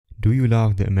Do you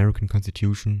love the American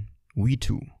Constitution? We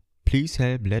too. Please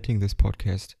help letting this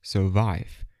podcast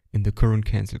survive in the current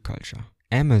cancel culture.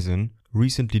 Amazon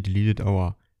recently deleted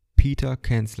our Peter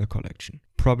Canceller collection,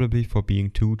 probably for being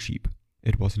too cheap.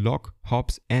 It was Locke,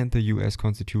 Hobbes and the US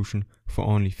Constitution for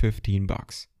only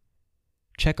 $15.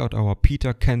 Check out our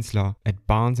Peter Canceller at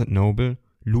Barnes & Noble,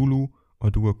 Lulu, or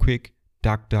do a quick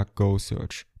DuckDuckGo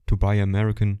search to buy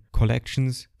American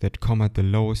collections that come at the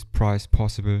lowest price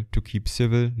possible to keep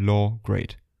civil law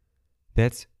great.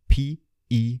 That's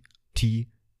PeterKanzler,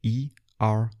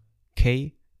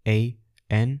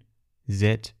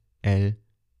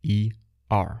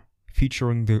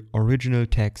 featuring the original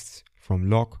texts from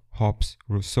Locke, Hobbes,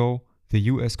 Rousseau, the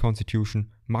US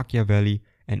Constitution, Machiavelli,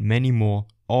 and many more,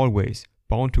 always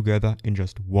bound together in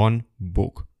just one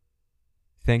book.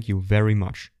 Thank you very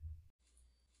much.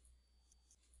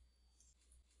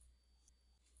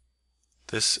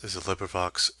 This is a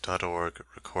LibriVox.org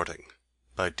recording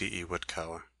by D.E.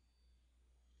 Whitcower.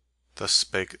 Thus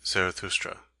Spake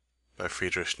Zarathustra by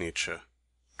Friedrich Nietzsche,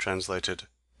 translated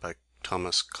by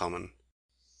Thomas Common.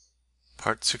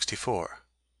 Part 64.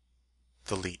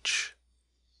 The Leech.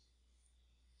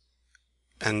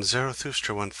 And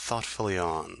Zarathustra went thoughtfully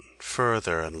on,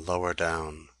 further and lower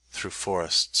down, through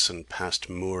forests and past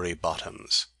moory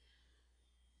bottoms.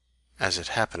 As it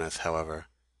happeneth, however,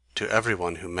 to every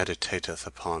one who meditateth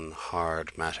upon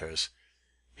hard matters,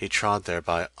 he trod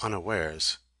thereby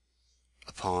unawares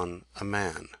upon a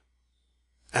man.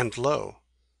 And lo!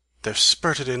 there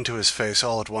spurted into his face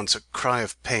all at once a cry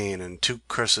of pain, and 2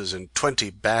 curses, and 20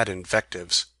 bad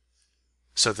invectives,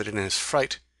 so that in his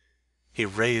fright he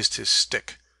raised his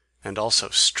stick, and also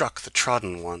struck the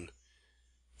trodden one.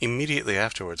 Immediately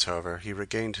afterwards, however, he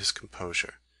regained his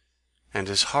composure, and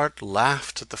his heart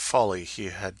laughed at the folly he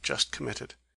had just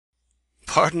committed.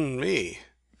 "Pardon me,"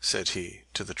 said he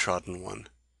to the trodden one,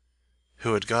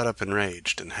 who had got up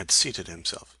enraged, and had seated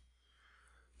himself.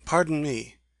 "Pardon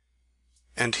me,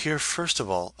 and hear first of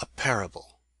all a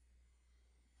parable.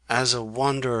 As a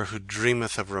wanderer who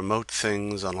dreameth of remote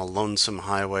things on a lonesome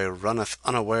highway runneth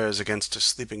unawares against a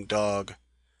sleeping dog,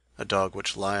 a dog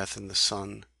which lieth in the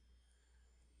sun.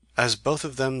 As both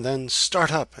of them then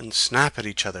start up and snap at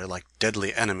each other like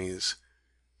deadly enemies,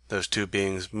 those 2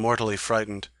 beings mortally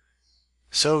frightened,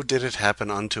 so did it happen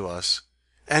unto us,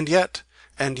 and yet,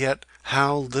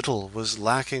 how little was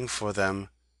lacking for them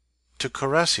to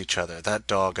caress each other, that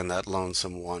dog and that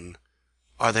lonesome one.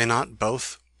 Are they not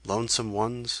both lonesome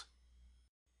ones?"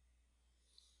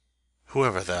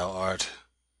 "Whoever thou art,"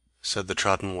 said the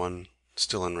trodden one,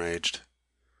 still enraged,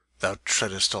 "thou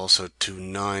treadest also too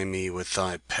nigh me with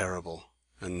thy parable,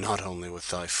 and not only with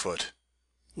thy foot.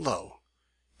 Lo!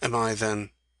 am I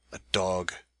then a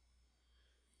dog?"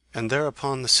 And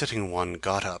thereupon the sitting one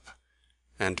got up,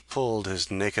 and pulled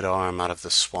his naked arm out of the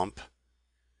swamp.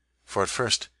 For at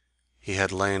first he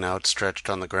had lain outstretched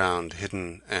on the ground,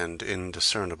 hidden and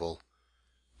indiscernible,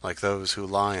 like those who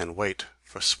lie in wait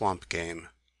for swamp game.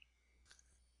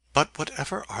 "But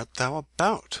whatever art thou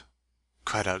about?"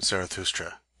 cried out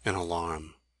Zarathustra in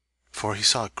alarm, for he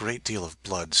saw a great deal of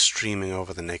blood streaming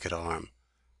over the naked arm.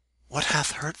 "What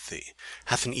hath hurt thee?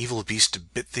 Hath an evil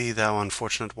beast bit thee, thou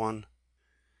unfortunate one?"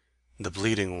 The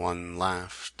bleeding one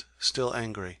laughed, still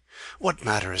angry. "What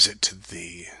matter is it to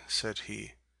thee?" said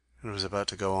he, and was about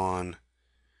to go on.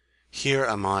 "Here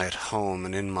am I at home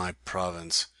and in my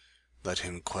province. Let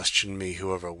him question me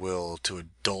whoever will, to a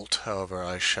dolt, however,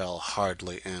 I shall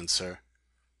hardly answer."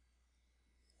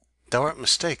 "Thou art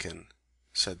mistaken,"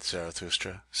 said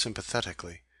Zarathustra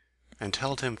sympathetically, and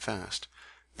held him fast.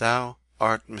 "Thou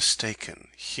art mistaken.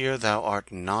 Here thou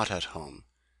art not at home,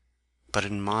 but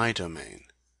in my domain,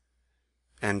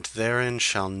 and therein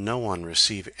shall no one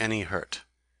receive any hurt.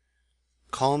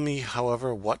 Call me,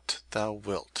 however, what thou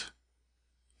wilt.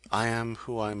 I am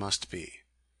who I must be.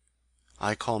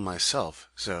 I call myself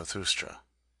Zarathustra.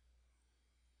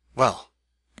 Well,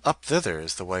 up thither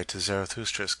is the way to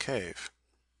Zarathustra's cave.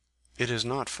 It is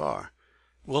not far.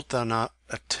 Wilt thou not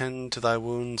attend to thy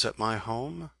wounds at my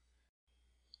home?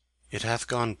 It hath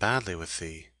gone badly with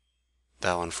thee,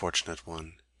 thou unfortunate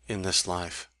one, in this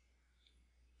life.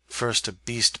 First a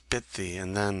beast bit thee,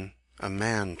 and then a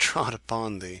man trod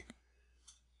upon thee."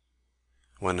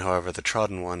 When, however, the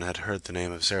trodden one had heard the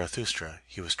name of Zarathustra,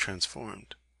 he was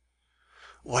transformed.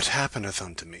 "What happeneth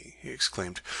unto me?" he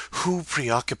exclaimed. "Who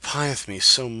preoccupieth me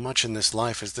so much in this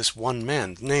life as this one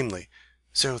man, namely,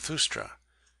 Zarathustra,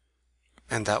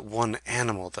 and that one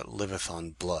animal that liveth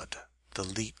on blood, the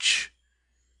leech?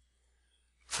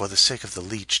 For the sake of the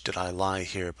leech did I lie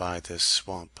here by this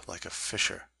swamp like a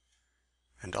fisher,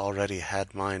 and already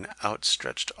had mine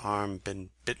outstretched arm been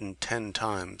bitten 10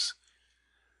 times,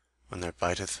 when there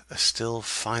biteth a still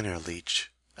finer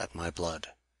leech at my blood,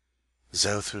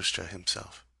 Zarathustra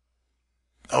himself.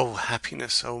 O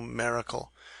happiness, O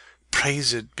miracle!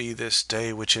 Praised be this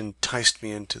day which enticed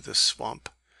me into this swamp.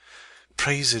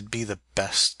 Praised be the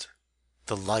best,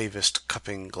 the livest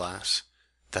cupping glass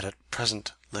that at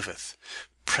present liveth.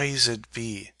 Praised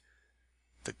be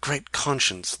the great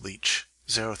conscience leech,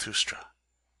 Zarathustra.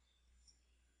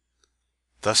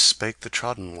 Thus spake the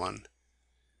trodden one,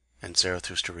 and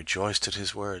Zarathustra rejoiced at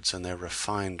his words and their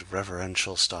refined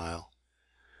reverential style.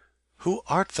 Who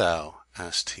art thou?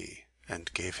 asked he,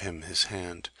 and gave him his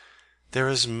hand. There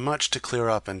is much to clear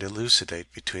up and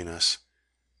elucidate between us,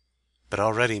 but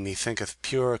already methinketh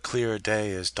pure clear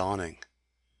day is dawning.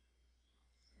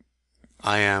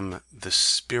 I am the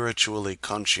spiritually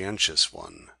conscientious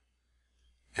one,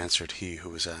 answered he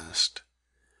who was asked,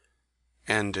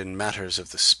 and in matters of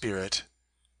the spirit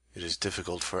it is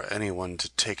difficult for any one to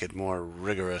take it more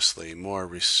rigorously, more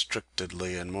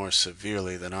restrictedly, and more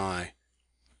severely than I,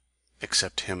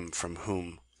 except him from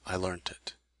whom I learnt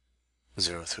it,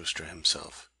 Zarathustra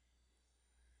himself.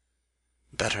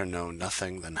 Better know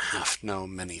nothing than half know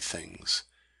many things.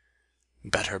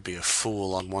 Better be a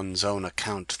fool on one's own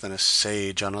account than a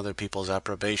sage on other people's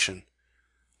approbation.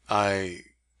 I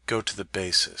go to the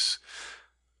basis.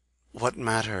 What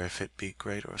matter if it be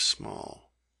great or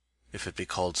small, if it be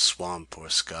called swamp or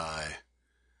sky?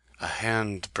 A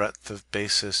hand-breadth of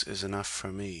basis is enough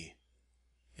for me,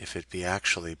 if it be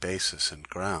actually basis and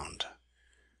ground.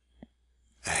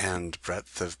 A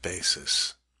hand-breadth of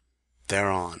basis,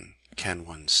 thereon can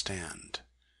one stand.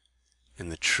 In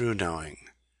the true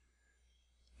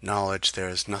knowledge there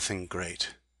is nothing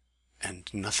great and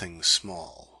nothing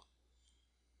small.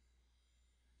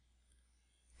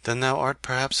 Then thou art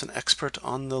perhaps an expert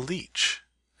on the leech?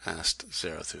 asked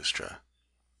Zarathustra,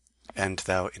 and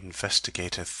thou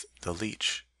investigateth the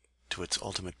leech to its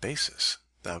ultimate basis,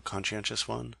 thou conscientious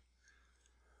one?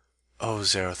 O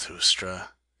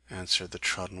Zarathustra, answered the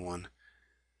trodden one,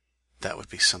 that would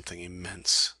be something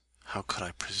immense. How could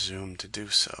I presume to do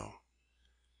so?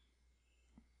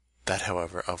 That,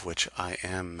 however, of which I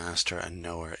am master and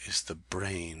knower is the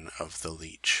brain of the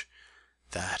leech.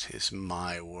 That is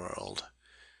my world.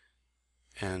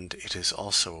 And it is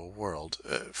also a world.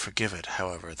 Forgive it,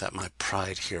 however, that my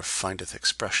pride here findeth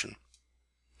expression,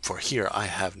 for here I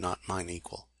have not mine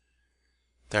equal.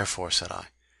 Therefore, said I,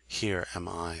 here am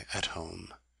I at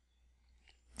home.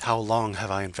 How long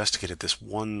have I investigated this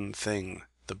one thing,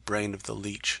 the brain of the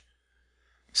leech,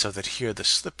 so that here the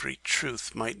slippery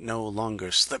truth might no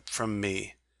longer slip from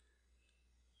me.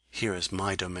 Here is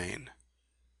my domain.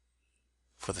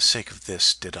 For the sake of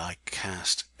this did I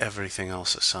cast everything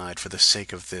else aside, for the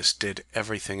sake of this did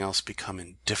everything else become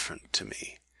indifferent to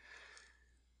me.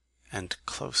 And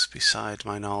close beside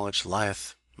my knowledge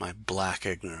lieth my black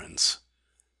ignorance.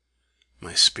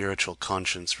 My spiritual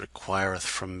conscience requireth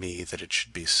from me that it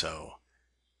should be so,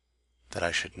 that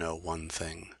I should know one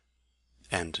thing,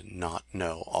 and not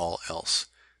know all else.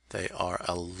 They are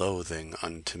a loathing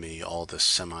unto me, all the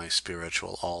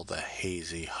semi-spiritual, all the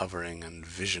hazy, hovering, and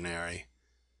visionary.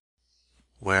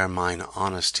 Where mine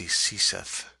honesty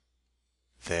ceaseth,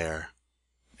 there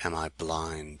am I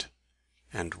blind,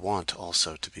 and want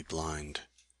also to be blind.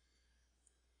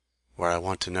 Where I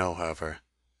want to know, however,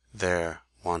 there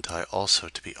want I also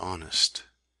to be honest,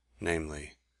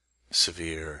 namely,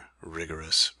 severe,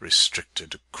 rigorous,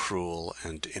 restricted, cruel,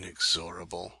 and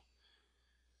inexorable.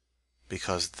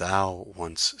 Because thou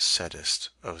once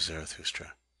saidst, O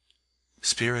Zarathustra,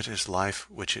 spirit is life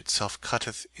which itself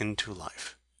cutteth into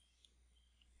life.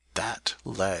 That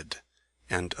led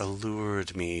and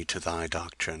allured me to thy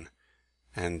doctrine,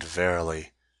 and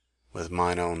verily, with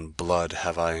mine own blood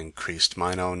have I increased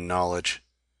mine own knowledge.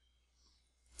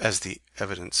 As the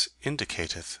evidence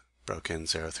indicateth, broke in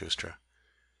Zarathustra,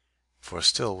 for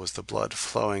still was the blood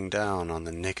flowing down on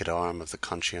the naked arm of the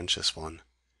conscientious one,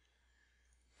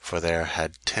 for there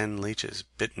had 10 leeches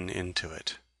bitten into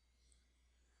it.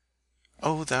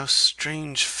 O thou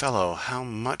strange fellow, how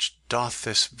much doth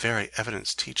this very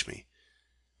evidence teach me,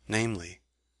 namely,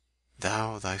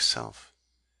 thou thyself,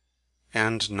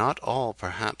 and not all,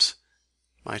 perhaps,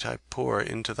 might I pour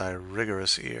into thy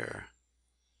rigorous ear.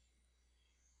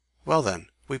 Well then,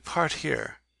 we part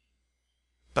here,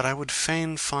 but I would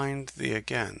fain find thee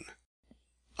again.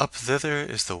 Up thither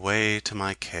is the way to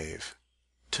my cave.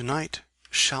 To-night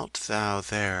shalt thou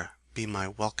there be my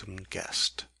welcome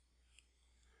guest.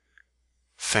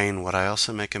 Fain would I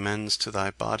also make amends to thy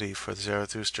body for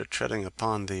Zarathustra treading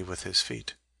upon thee with his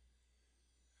feet.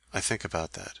 I think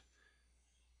about that.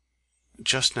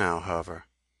 Just now, however,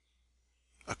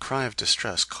 a cry of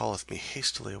distress calleth me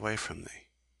hastily away from thee.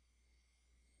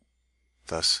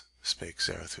 Thus spake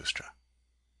Zarathustra.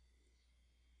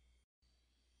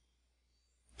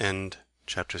 End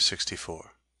chapter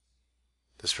 64.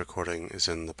 This recording is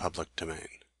in the public domain.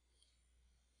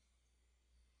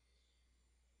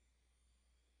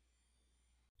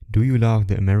 Do you love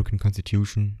the American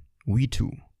Constitution? We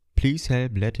too. Please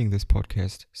help letting this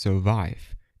podcast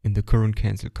survive in the current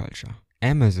cancel culture.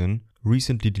 Amazon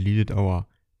recently deleted our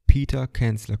Peter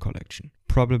Kanzler collection,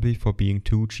 probably for being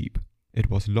too cheap. It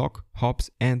was Locke,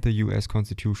 Hobbes and the US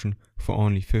Constitution for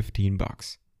only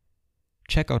 $15.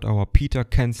 Check out our Peter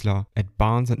Kanzler at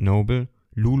Barnes & Noble,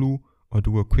 Lulu, or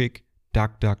do a quick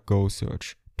DuckDuckGo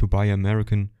search to buy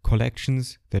American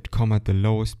collections that come at the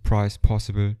lowest price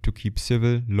possible to keep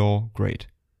civil law great.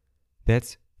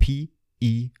 That's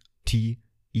PeterKanzler,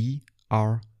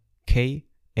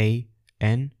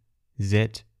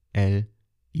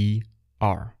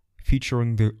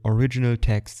 featuring the original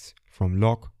texts from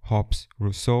Locke, Hobbes,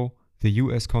 Rousseau, the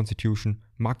US Constitution,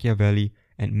 Machiavelli,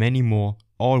 and many more,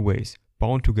 always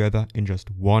bound together in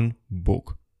just one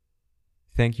book.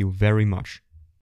 Thank you very much.